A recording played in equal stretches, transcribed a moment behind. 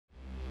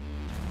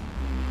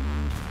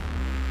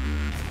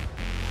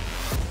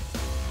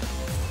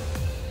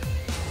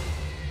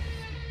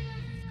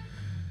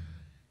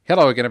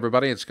Hello again,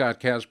 everybody. It's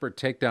Scott Casper,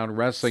 Takedown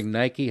Wrestling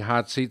Nike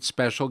Hot Seat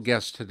special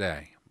guest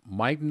today.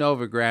 Mike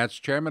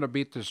Novogratz, chairman of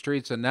Beat the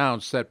Streets,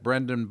 announced that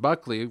Brendan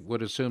Buckley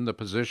would assume the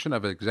position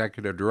of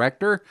executive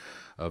director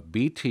of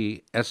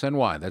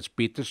BTSNY. That's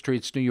Beat the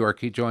Streets New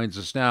York. He joins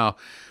us now.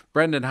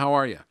 Brendan, how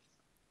are you?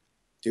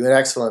 Doing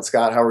excellent,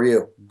 Scott. How are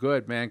you?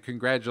 Good, man.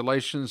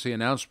 Congratulations. The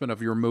announcement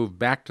of your move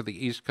back to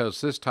the East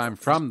Coast, this time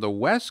from the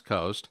West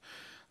Coast,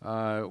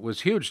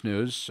 was huge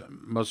news.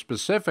 Most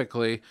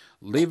specifically,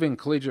 leaving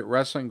collegiate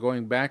wrestling,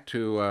 going back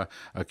to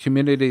a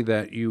community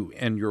that you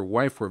and your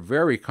wife were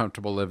very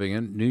comfortable living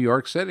in, New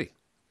York City.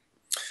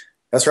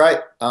 That's right.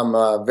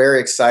 I'm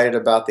very excited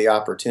about the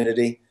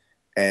opportunity.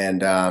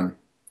 And,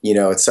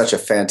 it's such a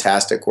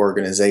fantastic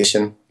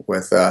organization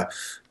with a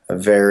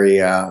very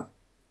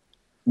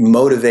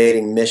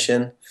motivating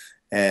mission.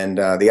 And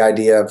the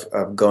idea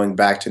of going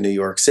back to New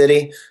York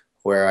City,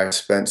 where I've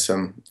spent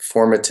some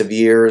formative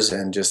years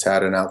and just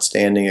had an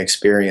outstanding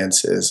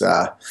experience, is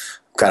kind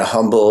of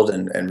humbled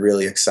and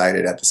really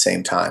excited at the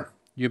same time.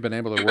 You've been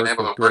able to work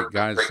with great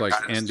guys like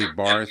Andy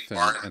Barth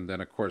and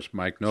then, of course,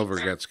 Mike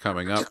Novogratz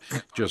coming up.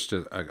 Just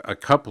a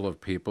couple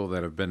of people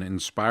that have been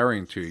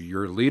inspiring to you.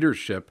 Your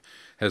leadership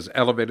has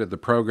elevated the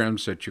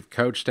programs that you've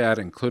coached at,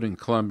 including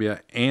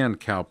Columbia and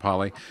Cal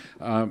Poly.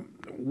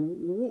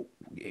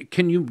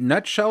 Can you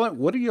nutshell it?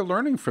 What are you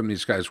learning from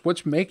these guys?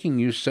 What's making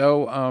you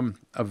so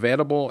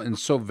available and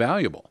so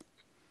valuable?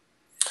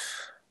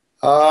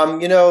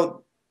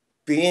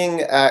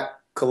 Being at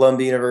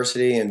Columbia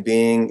University and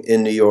being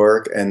in New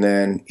York and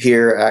then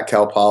here at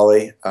Cal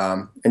Poly,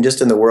 and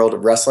just in the world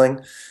of wrestling,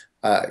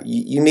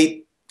 you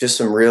meet just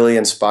some really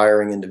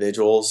inspiring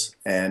individuals.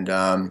 And,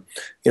 a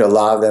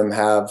lot of them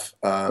have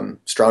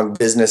strong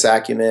business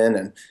acumen,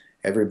 and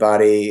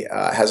everybody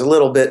has a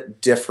little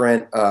bit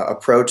different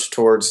approach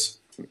towards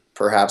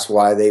perhaps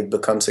why they've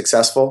become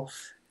successful.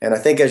 And I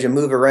think as you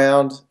move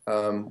around,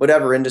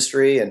 whatever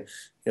industry, and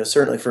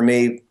certainly for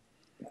me,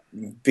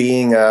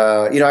 being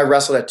I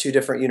wrestled at two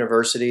different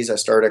universities. I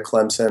started at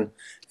Clemson,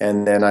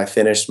 and then I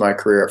finished my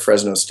career at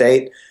Fresno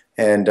State.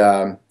 And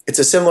it's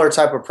a similar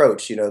type of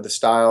approach. The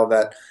style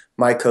that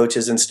my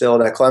coaches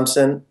instilled at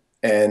Clemson,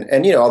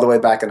 and all the way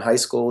back in high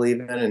school,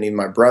 even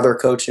my brother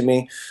coaching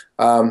me.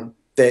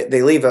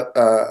 They leave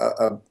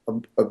a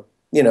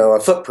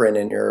footprint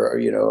in your,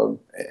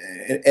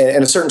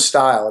 in a certain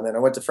style. And then I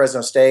went to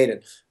Fresno State,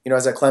 and, I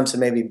was at Clemson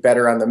maybe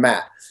better on the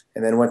mat,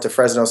 and then went to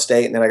Fresno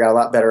State, and then I got a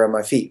lot better on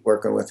my feet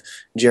working with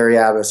Jerry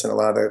Abbas and a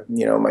lot of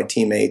my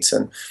teammates.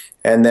 And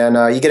then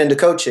you get into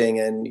coaching,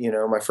 and,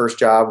 my first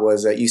job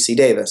was at UC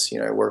Davis.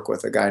 I worked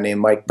with a guy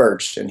named Mike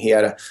Birch, and he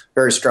had a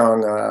very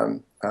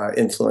strong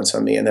influence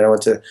on me. And then I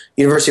went to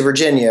University of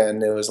Virginia,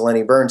 and it was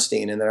Lenny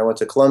Bernstein. And then I went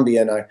to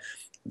Columbia, and I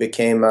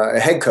became a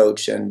head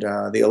coach, and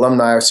the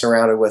alumni I was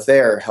surrounded with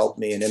there helped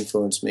me and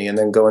influenced me. And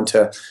then going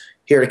to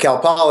here to Cal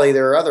Poly,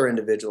 there are other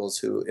individuals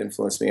who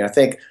influenced me. And I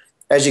think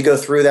as you go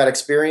through that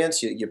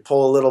experience, you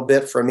pull a little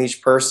bit from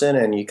each person,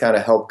 and you kind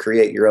of help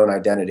create your own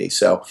identity.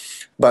 So,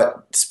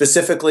 but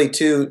specifically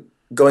to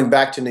going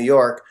back to New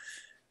York,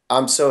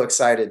 I'm so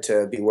excited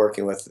to be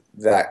working with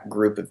that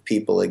group of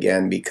people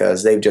again,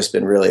 because they've just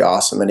been really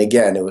awesome. And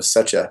again, it was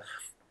such a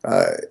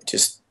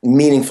just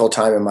meaningful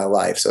time in my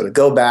life. So to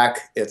go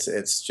back,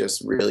 it's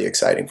just really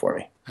exciting for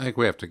me. I think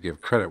we have to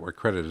give credit where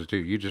credit is due.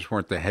 You just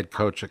weren't the head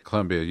coach at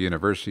Columbia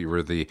University. You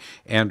were the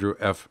Andrew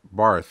F.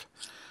 Barth.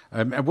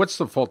 And what's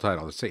the full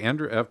title? It's the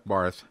Andrew F.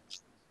 Barth.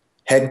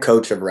 Head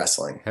coach of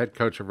wrestling. Head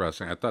coach of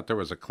wrestling. I thought there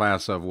was a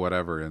class of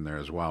whatever in there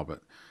as well,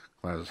 but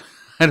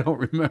I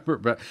don't remember.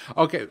 But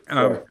okay,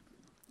 Sure.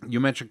 You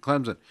mentioned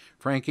Clemson.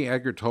 Frankie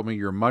Edgar told me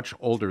you're much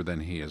older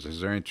than he is.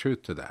 Is there any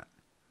truth to that?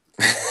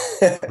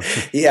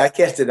 Yeah, I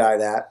can't deny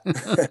that.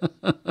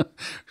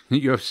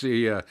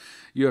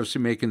 UFC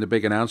making the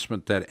big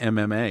announcement that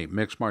MMA,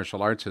 mixed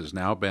martial arts, has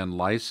now been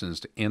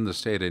licensed in the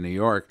state of New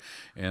York,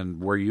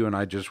 and where you and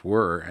I just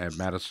were at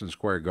Madison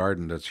Square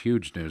Garden. That's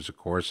huge news, of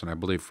course, and I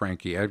believe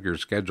Frankie Edgar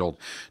is scheduled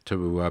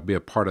to be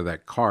a part of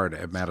that card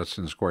at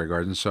Madison Square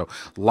Garden. So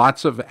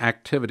lots of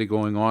activity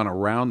going on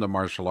around the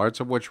martial arts,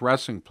 of which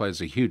wrestling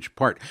plays a huge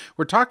part.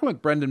 We're talking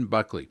with Brendan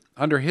Buckley.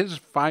 Under his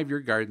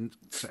 5-year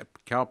guidance at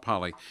Cal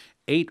Poly,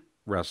 8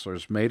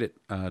 wrestlers made it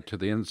to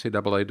the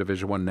NCAA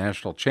Division I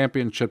National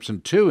Championships,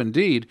 and 2,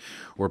 indeed,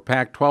 were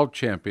Pac-12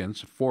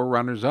 champions, 4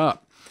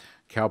 runners-up.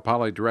 Cal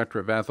Poly Director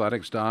of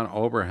Athletics Don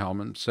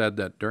Oberhelman said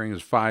that during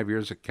his 5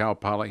 years at Cal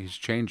Poly, he's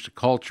changed the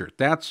culture.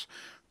 That's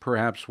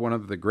perhaps one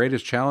of the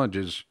greatest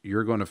challenges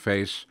you're going to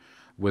face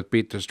with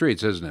Beat the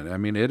Streets, isn't it? I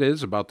mean, it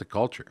is about the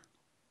culture.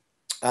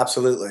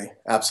 Absolutely,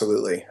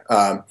 absolutely.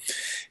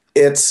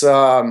 It's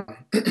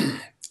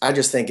I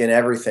just think in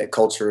everything,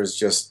 culture is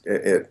just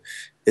it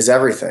is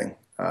everything.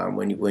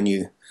 When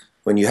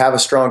you have a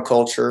strong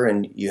culture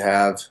and you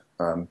have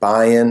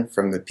buy-in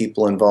from the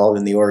people involved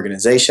in the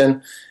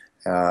organization,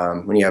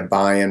 when you have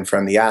buy-in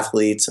from the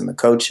athletes and the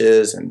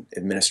coaches and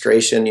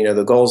administration,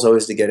 the goal is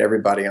always to get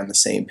everybody on the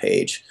same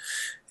page.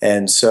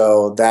 And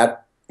so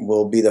that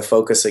will be the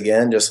focus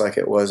again, just like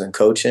it was in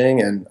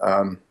coaching. And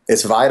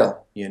it's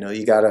vital.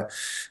 You got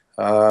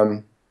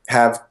to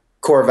have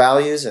core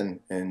values and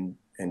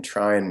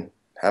try and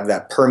have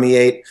that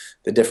permeate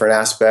the different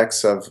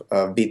aspects of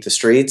Beat the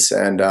Streets.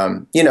 And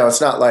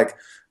it's not like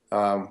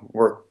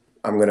we're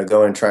I'm going to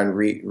go and try and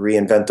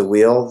reinvent the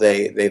wheel.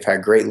 They've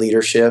had great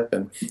leadership,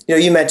 and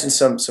you mentioned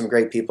some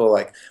great people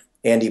like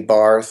Andy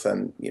Barth,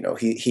 and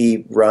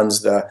he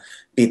runs the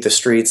Beat the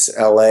Streets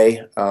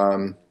LA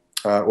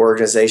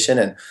organization,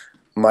 and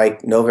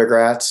Mike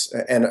Novogratz,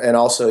 and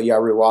also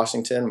Yaru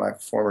Washington, my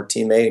former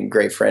teammate and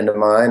great friend of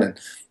mine, and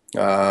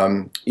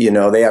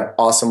they have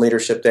awesome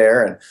leadership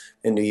there. And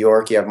in New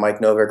York, you have Mike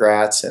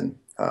Novogratz and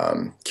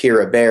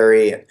Kira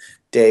Berry and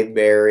Dave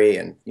Barry,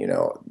 and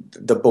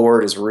the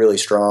board is really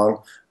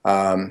strong.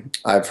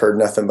 I've heard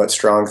nothing but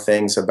strong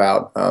things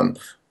about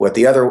what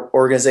the other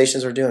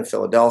organizations are doing,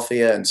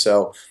 Philadelphia, and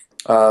so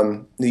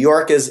New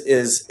York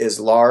is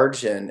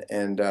large,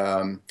 and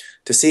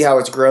to see how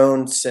it's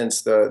grown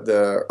since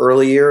the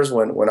early years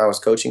when I was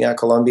coaching at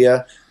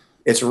Columbia,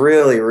 it's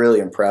really, really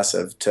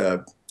impressive.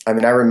 I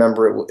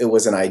remember it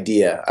was an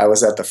idea. I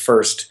was at the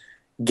first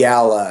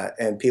gala,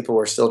 and people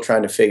were still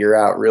trying to figure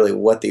out really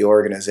what the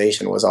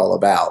organization was all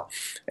about.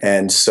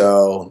 And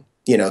so,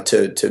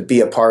 to be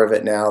a part of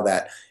it now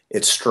that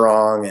it's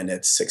strong and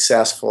it's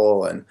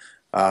successful, and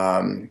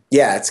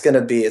it's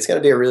gonna be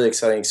a really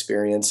exciting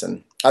experience.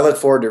 And I look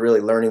forward to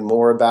really learning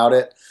more about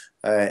it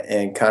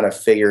and kind of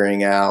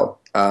figuring out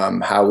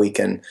how we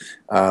can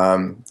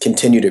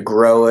continue to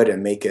grow it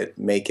and make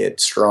it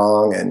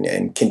strong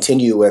and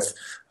continue with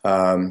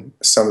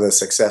some of the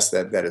success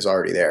that is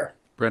already there.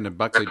 Brendan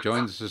Buckley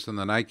joins us in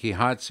the Nike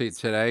hot seat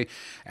today.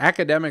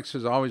 Academics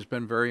has always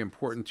been very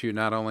important to you,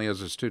 not only as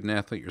a student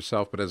athlete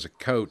yourself, but as a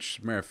coach.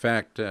 As a matter of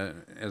fact,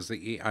 as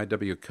the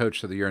EIW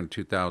Coach of the Year in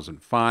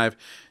 2005,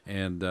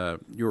 and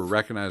you were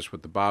recognized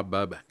with the Bob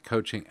Bubb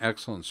Coaching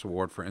Excellence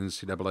Award for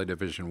NCAA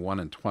Division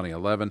I in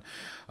 2011.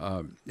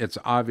 It's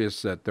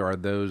obvious that there are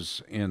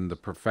those in the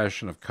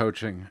profession of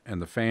coaching,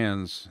 and the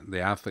fans,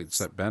 the athletes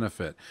that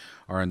benefit,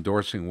 are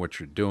endorsing what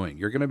you're doing.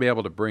 You're going to be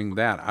able to bring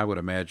that, I would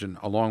imagine,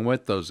 along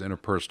with those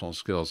interpersonal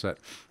skills,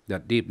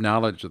 that deep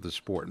knowledge of the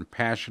sport and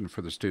passion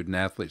for the student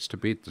athletes to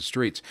beat the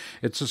streets.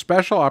 It's a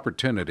special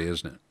opportunity,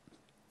 isn't it?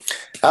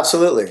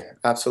 Absolutely,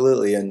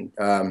 absolutely. And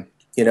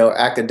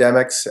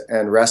academics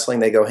and wrestling,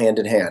 they go hand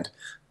in hand.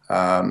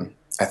 I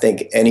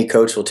think any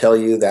coach will tell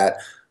you that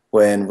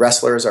when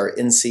wrestlers are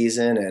in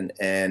season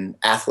and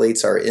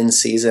athletes are in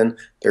season,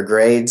 their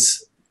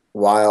grades,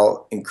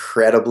 while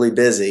incredibly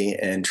busy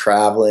and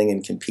traveling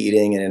and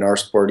competing, and in our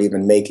sport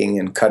even making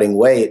and cutting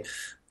weight,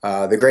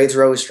 the grades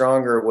are always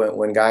stronger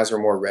when guys are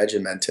more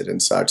regimented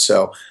and such.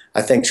 So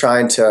I think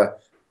trying to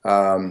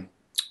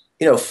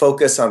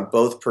focus on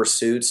both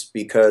pursuits,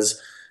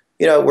 because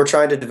we're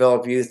trying to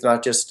develop youth.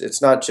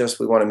 It's not just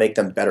we want to make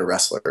them better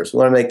wrestlers. We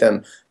want to make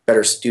them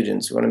better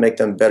students. We want to make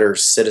them better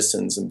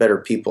citizens and better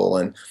people.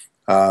 And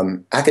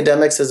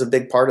academics is a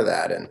big part of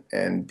that.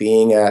 And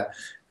being at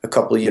a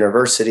couple of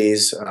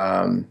universities,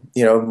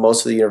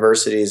 most of the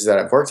universities that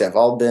I've worked at have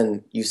all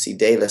been UC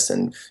Davis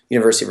and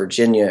University of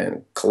Virginia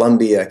and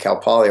Columbia, Cal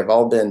Poly, have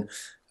all been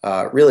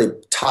really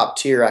top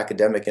tier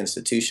academic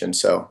institutions.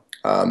 So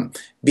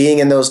being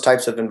in those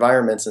types of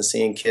environments and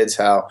seeing kids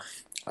how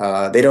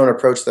they don't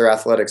approach their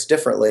athletics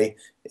differently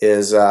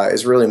is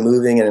really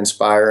moving and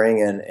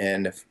inspiring.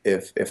 And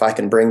if I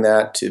can bring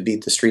that to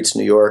Beat the Streets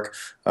New York,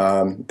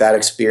 that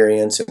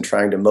experience and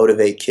trying to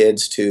motivate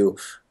kids to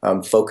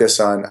focus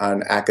on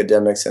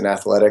academics and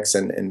athletics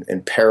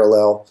and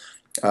parallel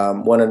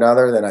one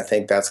another, then I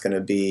think that's going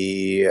to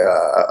be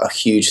a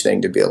huge thing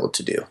to be able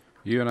to do.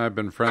 You and I have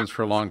been friends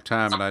for a long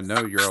time, and I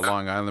know you're a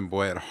Long Island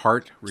boy at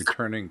heart.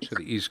 Returning to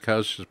the East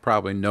Coast is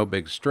probably no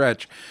big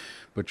stretch,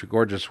 but your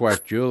gorgeous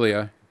wife,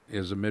 Julia,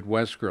 is a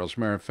Midwest girl. As a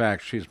matter of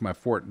fact, she's my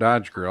Fort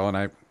Dodge girl, and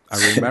I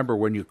remember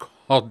when you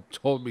called and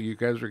told me you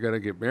guys were going to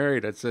get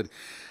married, I said,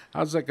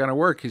 how's that going to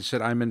work? He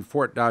said, I'm in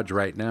Fort Dodge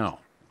right now.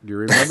 Do you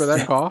remember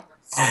that call?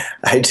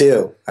 I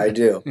do. I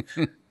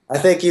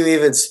think you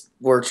even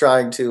were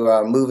trying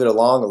to move it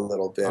along a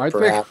little bit. I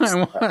perhaps,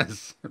 think I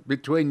was.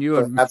 Between you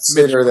and Mitch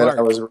sooner Clark. Than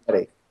I was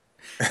ready.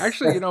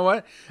 Actually, you know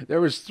what?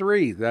 There was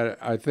three that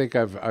I think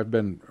I've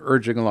been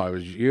urging along. It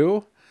was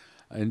you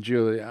and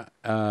Julia,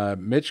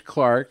 Mitch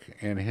Clark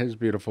and his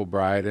beautiful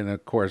bride, and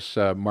of course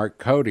Mark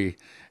Cody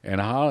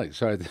and Holly.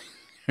 So I think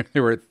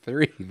there were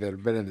three that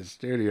have been in the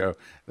studio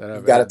that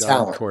I've got a done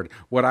talent toward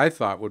what I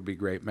thought would be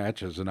great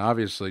matches. And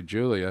obviously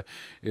Julia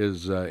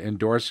is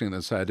endorsing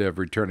this idea of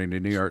returning to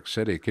New York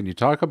City. Can you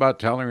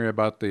telling her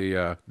about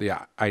the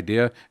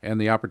idea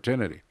and the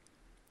opportunity?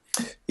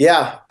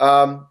 Yeah.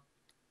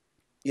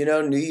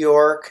 New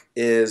York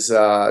is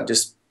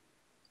just,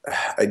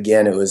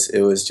 again, it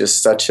was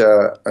just such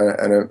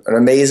an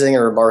amazing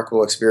and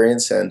remarkable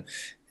experience.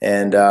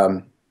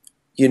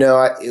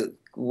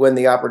 When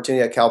the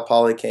opportunity at Cal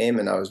Poly came,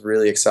 and I was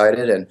really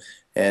excited,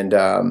 and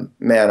I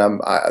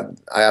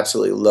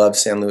absolutely love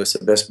San Luis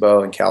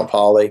Obispo and Cal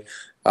Poly.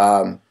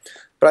 But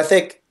I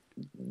think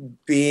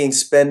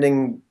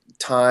spending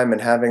time and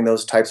having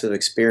those types of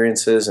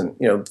experiences,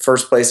 and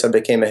first place I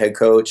became a head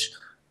coach.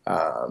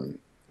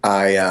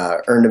 I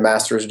earned a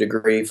master's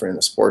degree from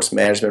the sports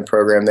management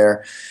program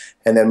there.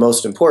 And then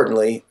most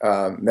importantly,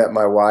 met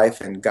my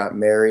wife and got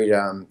married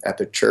at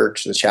the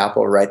church, the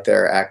chapel right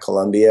there at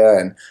Columbia.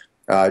 And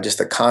just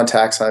the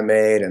contacts I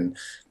made, and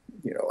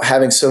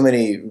having so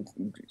many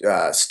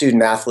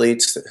student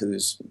athletes,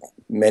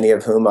 many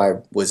of whom I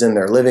was in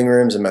their living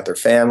rooms and met their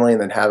family,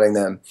 and then having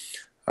them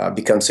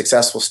become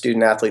successful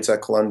student athletes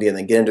at Columbia and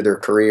then get into their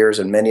careers,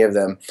 and many of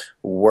them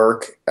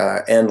work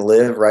and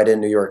live right in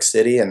New York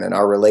City, and then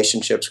our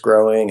relationships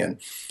growing, and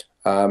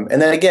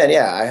then again,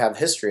 yeah, I have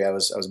history. I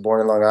was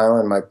born in Long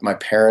Island. My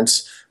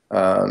parents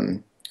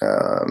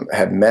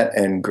had met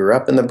and grew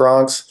up in the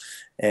Bronx,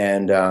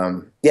 and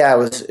yeah,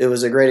 it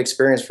was a great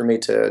experience for me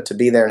to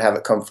be there and have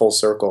it come full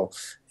circle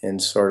in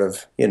sort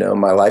of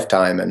my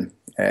lifetime,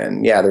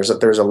 and yeah, there's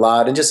a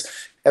lot, and just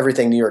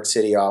everything New York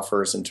City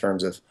offers in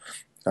terms of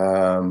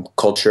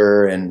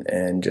culture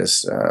and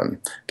just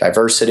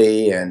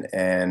diversity and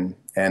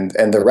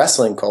the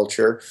wrestling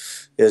culture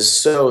is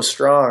so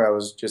strong. I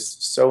was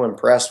just so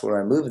impressed when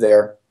I moved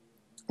there,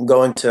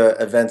 going to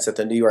events at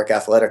the New York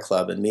Athletic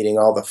Club and meeting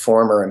all the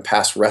former and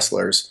past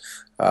wrestlers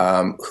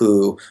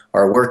who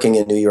are working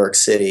in New York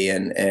City,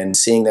 and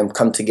seeing them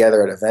come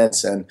together at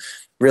events, and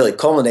really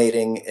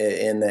culminating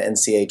in the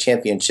NCAA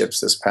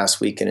championships this past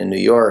weekend in New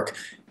York.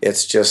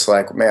 It's just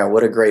like, man,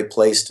 what a great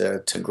place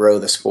to grow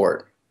the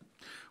sport.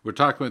 We're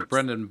talking with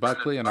Brendan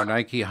Buckley in our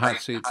Nike Hot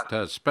Seat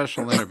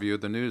special interview.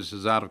 The news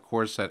is out, of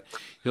course, that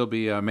he'll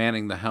be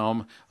manning the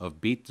helm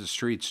of Beat the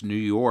Streets New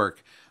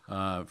York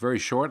very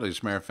shortly.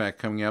 As a matter of fact,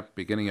 coming up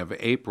beginning of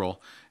April.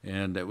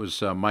 And it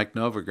was Mike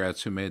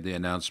Novogratz who made the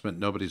announcement.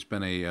 Nobody's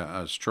been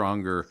a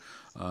stronger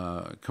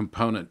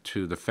component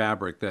to the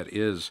fabric that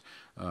is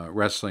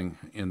wrestling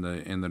in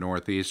the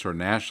Northeast or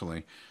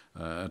nationally.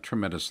 A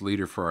tremendous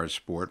leader for our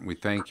sport, and we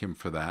thank him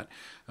for that.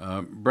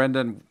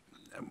 Brendan,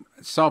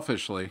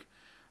 selfishly,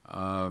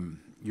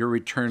 your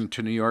return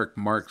to New York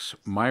marks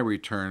my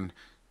return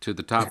to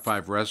the top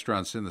 5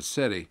 restaurants in the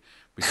city,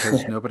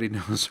 because nobody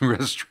knows the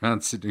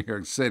restaurants in New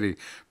York City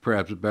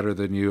perhaps better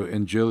than you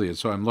and Julia.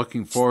 So I'm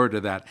looking forward to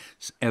that,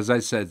 as I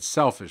said,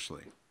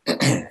 selfishly.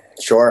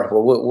 Sure.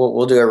 Well,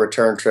 we'll do a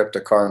return trip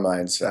to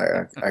Carmine's.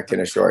 I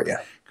can assure you.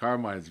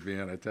 Carmine's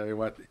being, I tell you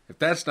what, if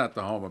that's not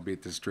the home of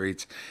Beat the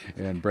Streets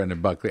and Brendan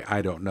Buckley,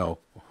 I don't know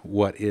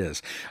what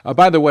is.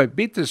 By the way,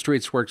 Beat the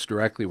Streets works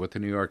directly with the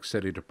New York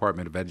City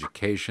Department of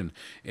Education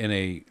in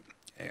a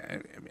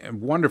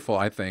wonderful,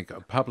 I think, a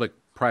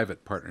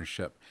public-private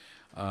partnership.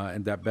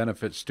 And that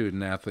benefits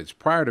student athletes.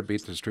 Prior to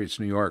Beat the Streets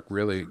New York,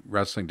 really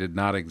wrestling did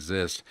not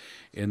exist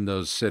in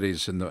those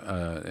cities in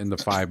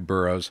the 5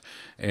 boroughs,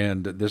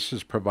 and this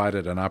has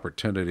provided an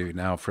opportunity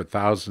now for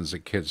thousands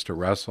of kids to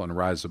wrestle and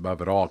rise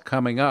above it all.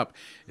 Coming up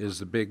is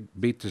the big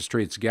Beat the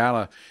Streets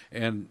Gala,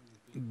 and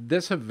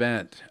this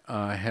event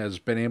has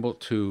been able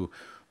to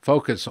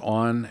focus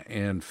on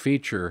and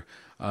feature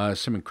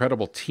some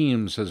incredible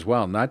teams as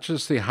well, not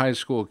just the high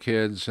school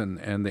kids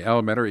and the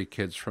elementary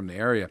kids from the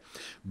area,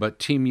 but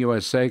Team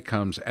USA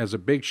comes as a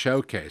big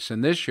showcase.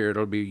 And this year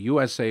it'll be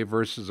USA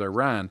versus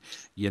Iran.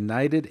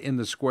 United in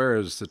the Square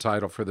is the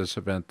title for this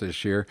event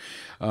this year.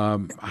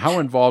 How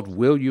involved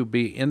will you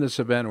be in this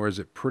event, or is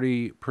it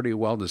pretty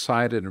well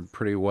decided and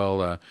pretty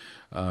well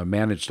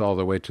managed all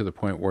the way to the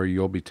point where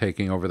you'll be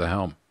taking over the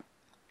helm?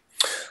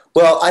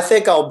 Well, I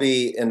think I'll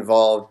be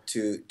involved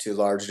to a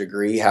large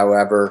degree.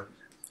 However,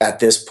 at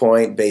this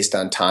point, based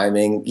on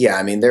timing, yeah,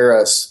 I mean, they're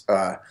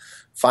a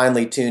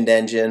finely tuned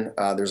engine.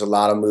 There's a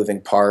lot of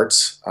moving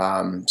parts.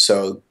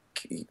 So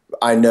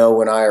I know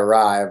when I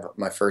arrive,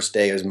 my first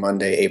day is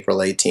Monday, April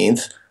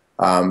 18th.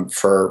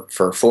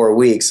 For 4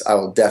 weeks, I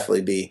will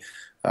definitely be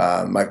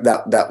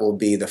that will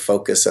be the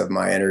focus of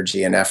my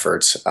energy and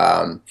efforts.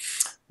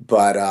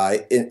 But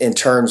in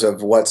terms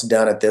of what's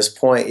done at this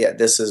point, yeah,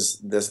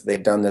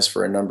 they've done this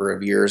for a number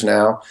of years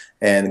now,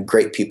 and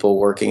great people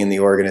working in the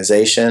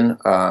organization.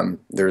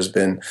 There was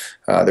good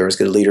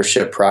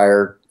leadership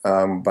prior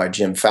by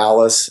Jim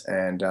Fallis,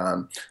 and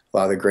a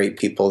lot of the great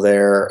people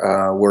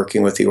there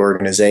working with the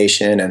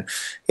organization. And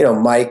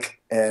Mike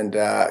and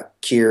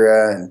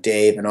Kira and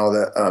Dave and all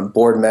the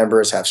board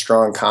members have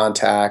strong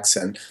contacts,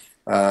 and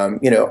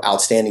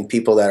outstanding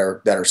people that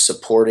are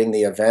supporting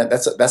the event.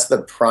 That's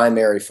the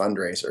primary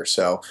fundraiser.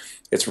 So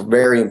it's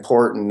very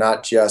important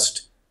not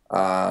just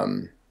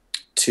to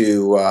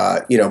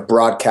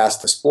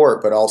broadcast the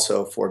sport, but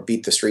also for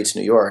Beat the Streets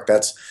New York.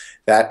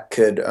 That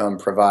could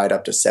provide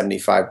up to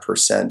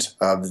 75%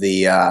 of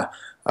the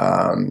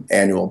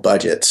annual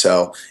budget.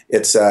 So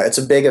it's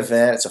a big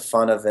event. It's a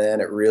fun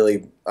event. It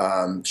really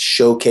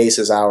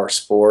showcases our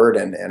sport,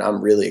 and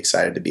I'm really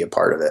excited to be a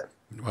part of it.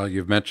 Well,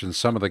 you've mentioned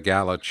some of the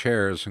gala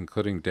chairs,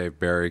 including Dave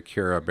Barry,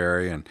 Kira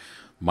Barry, and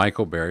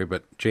Michael Barry,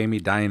 but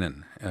Jamie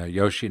Dinan,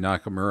 Yoshi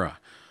Nakamura,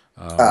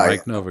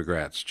 Mike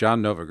Novogratz,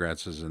 John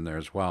Novogratz is in there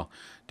as well,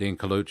 Dean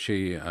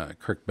Colucci,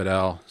 Kirk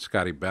Bedell,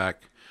 Scotty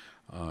Beck,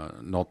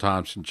 Noel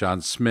Thompson,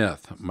 John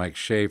Smith, Mike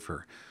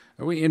Schaefer.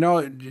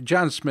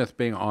 John Smith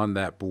being on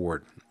that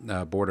board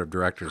of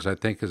directors, I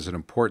think is an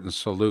important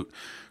salute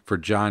for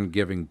John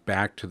giving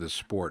back to the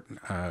sport.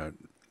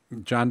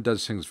 John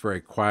does things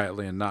very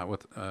quietly and not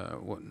with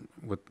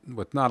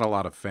not a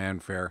lot of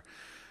fanfare.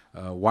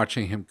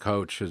 Watching him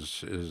coach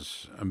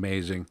is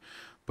amazing.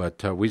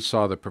 But we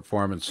saw the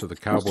performance of the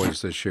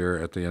Cowboys this year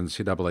at the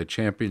NCAA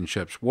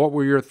championships. What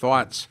were your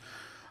thoughts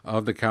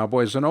of the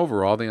Cowboys and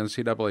overall the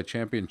NCAA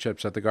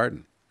championships at the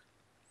Garden?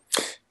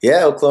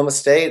 Yeah, Oklahoma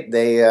State,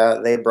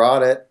 they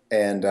brought it,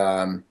 and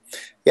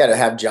yeah, to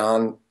have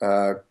John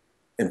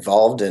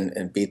involved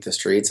and beat the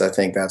streets, I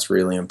think that's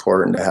really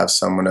important to have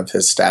someone of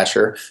his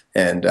stature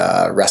and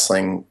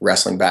wrestling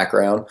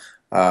background.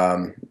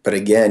 But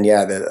again,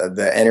 yeah,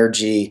 the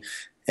energy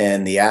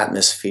and the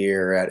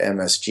atmosphere at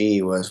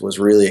MSG was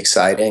really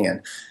exciting,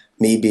 and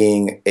me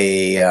being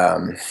a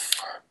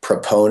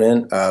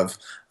proponent of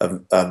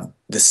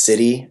the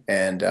city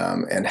and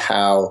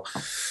how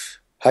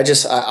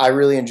I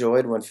really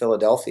enjoyed when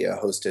Philadelphia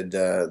hosted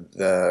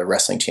the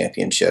wrestling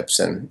championships,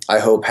 and I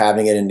hope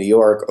having it in New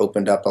York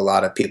opened up a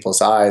lot of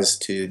people's eyes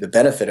to the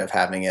benefit of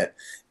having it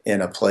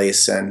in a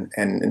place. And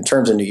in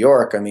terms of New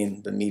York, I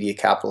mean, the media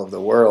capital of the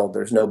world,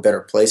 there's no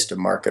better place to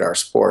market our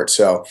sport.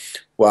 So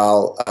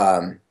while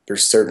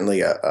there's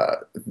certainly a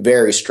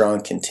very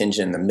strong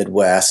contingent in the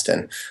Midwest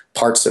and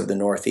parts of the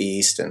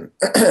Northeast, and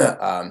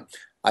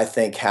I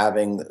think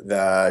having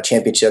the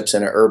championships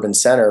in an urban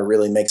center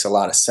really makes a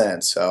lot of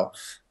sense. So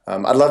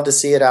I'd love to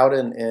see it out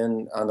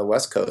in on the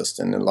West Coast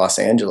and in Los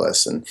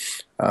Angeles. And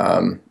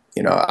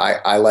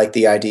I like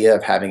the idea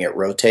of having it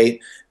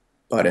rotate,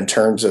 but in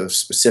terms of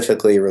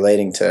specifically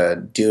relating to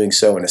doing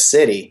so in a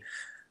city,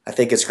 I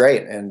think it's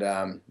great. And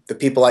the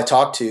people I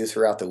talked to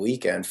throughout the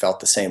weekend felt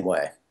the same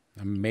way.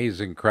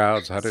 Amazing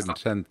crowds,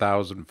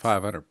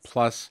 110,500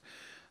 plus.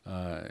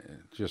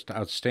 Just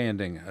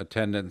outstanding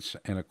attendance,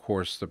 and of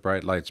course the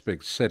bright lights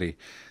big city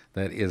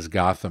that is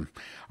Gotham.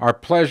 Our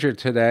pleasure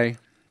today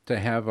to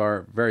have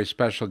our very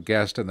special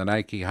guest in the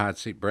Nike Hot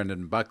Seat,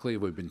 Brendan Buckley.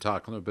 We've been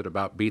talking a little bit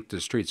about Beat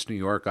the Streets New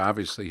York.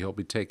 Obviously, he'll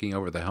be taking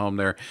over the helm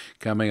there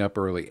coming up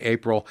early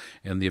April,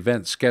 and the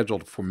event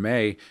scheduled for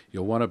May.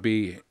 You'll want to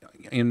be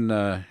in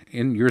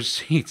your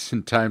seats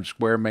in Times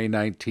Square May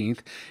 19th.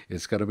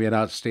 It's going to be an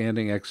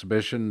outstanding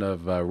exhibition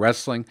of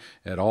wrestling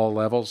at all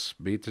levels.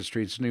 Beat the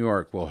Streets New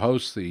York will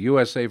host the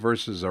USA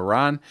versus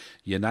Iran,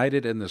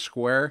 united in the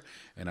square,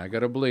 and I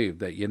got to believe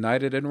that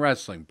united in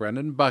wrestling,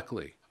 Brendan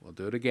Buckley will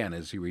do it again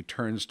as he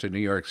returns to New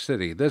York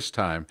City, this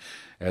time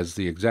as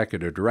the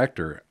executive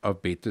director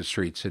of Beat the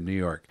Streets in New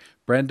York.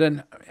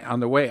 Brendan, on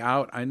the way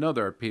out, I know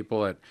there are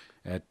people at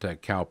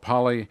Cal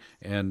Poly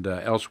and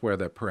elsewhere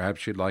that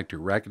perhaps you'd like to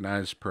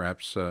recognize,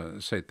 perhaps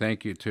say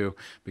thank you to,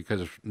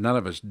 because none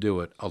of us do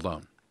it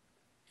alone.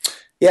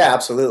 Yeah,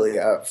 absolutely.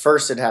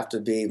 First, it'd have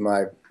to be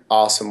my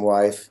awesome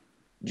wife,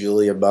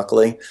 Julia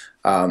Buckley.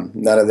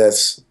 None of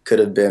this could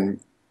have been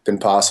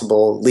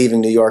possible.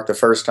 Leaving New York the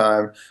first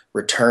time,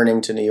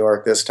 returning to New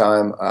York this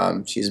time,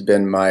 she's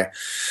been my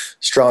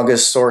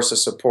strongest source of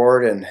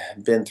support and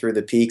been through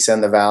the peaks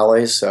and the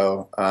valleys.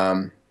 So,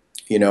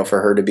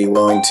 for her to be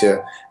willing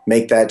to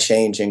make that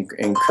change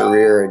in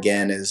career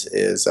again is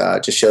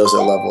just shows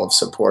the level of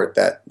support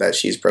that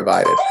she's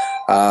provided.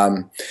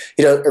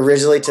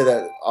 Originally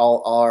to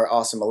all our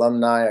awesome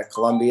alumni at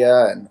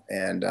Columbia,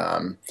 and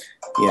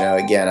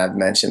again, I've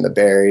mentioned the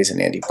Berries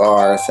and Andy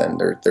Barth,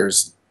 and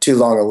there's too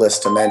long a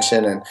list to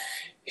mention. And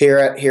here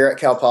at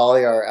Cal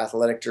Poly, our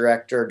athletic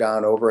director,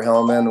 Don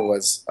Oberhelman,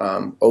 was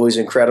always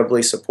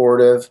incredibly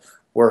supportive,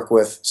 work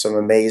with some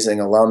amazing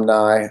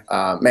alumni.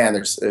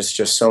 There's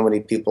just so many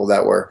people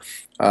that were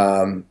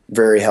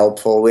very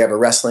helpful. We have a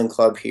wrestling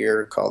club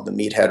here called the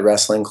Meathead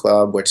Wrestling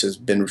Club, which has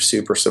been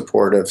super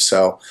supportive.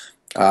 So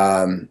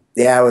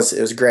it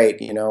was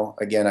great.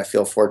 Again, I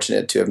feel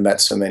fortunate to have met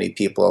so many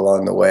people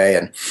along the way,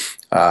 and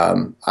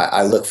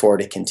I look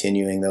forward to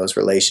continuing those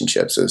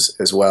relationships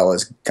as well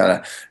as kind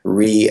of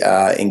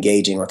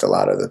re-engaging with a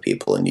lot of the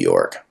people in New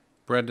York.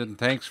 Brendan,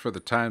 thanks for the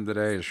time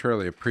today. I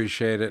surely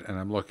appreciate it, and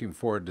I'm looking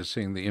forward to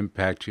seeing the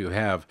impact you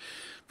have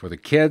for the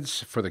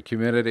kids, for the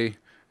community,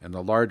 and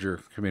the larger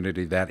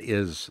community that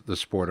is the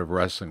sport of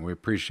wrestling. We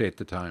appreciate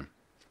the time.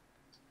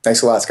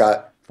 Thanks a lot,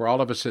 Scott. For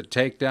all of us at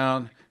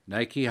Takedown,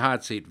 Nike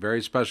Hot Seat,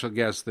 very special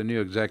guest, the new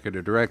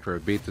executive director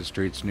of Beat the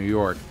Streets New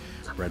York,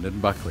 Brendan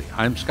Buckley.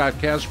 I'm Scott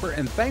Casper,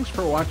 and thanks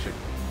for watching.